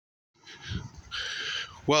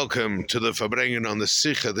Welcome to the Farbrengen on the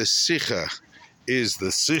Sicha. The Sicha is the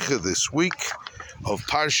Sicha this week of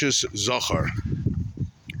Parshas Zochor.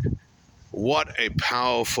 What a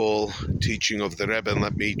powerful teaching of the Rebbe, and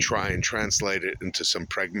let me try and translate it into some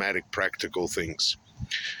pragmatic, practical things.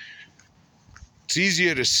 It's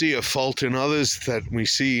easier to see a fault in others than we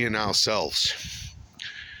see in ourselves.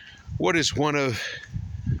 What is one of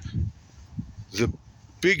the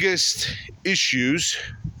biggest issues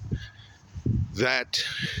that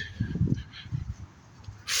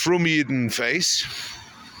Frum Yidden face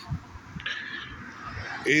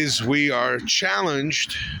is we are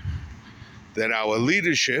challenged that our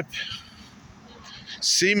leadership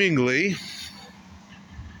seemingly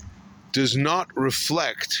does not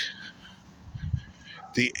reflect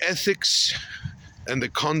the ethics and the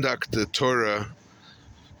conduct the Torah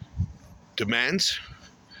demands,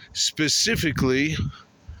 specifically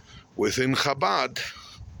within Chabad.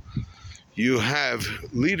 You have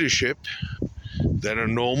leadership that are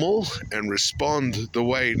normal and respond the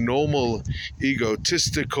way normal,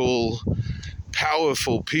 egotistical,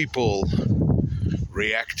 powerful people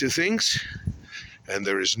react to things, and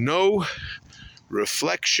there is no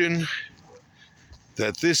reflection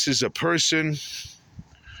that this is a person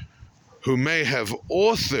who may have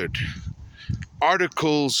authored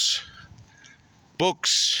articles,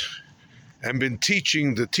 books, and been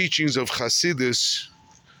teaching the teachings of Hasidus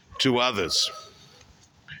to others.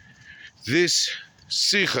 This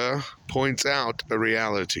Sicha points out a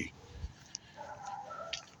reality.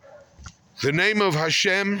 The name of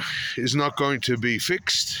Hashem is not going to be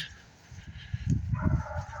fixed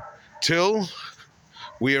till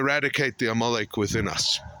we eradicate the Amalek within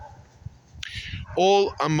us.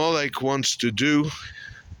 All Amalek wants to do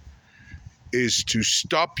is to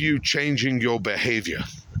stop you changing your behavior.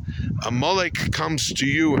 Amalek comes to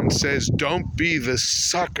you and says, don't be the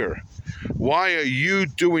sucker. Why are you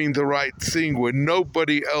doing the right thing when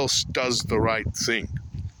nobody else does the right thing?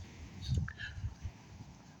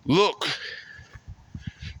 Look,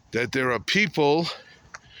 that there are people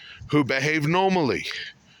who behave normally.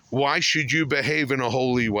 Why should you behave in a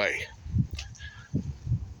holy way?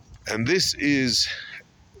 And this is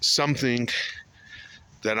something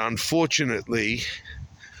that unfortunately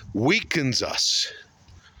weakens us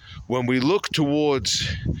when we look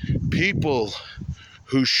towards people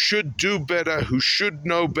who should do better, who should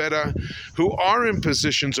know better, who are in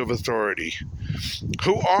positions of authority,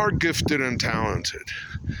 who are gifted and talented.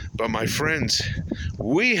 But my friends,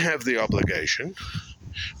 we have the obligation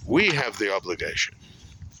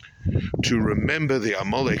to remember the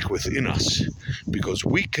Amalek within us, because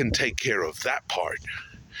we can take care of that part.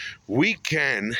 We can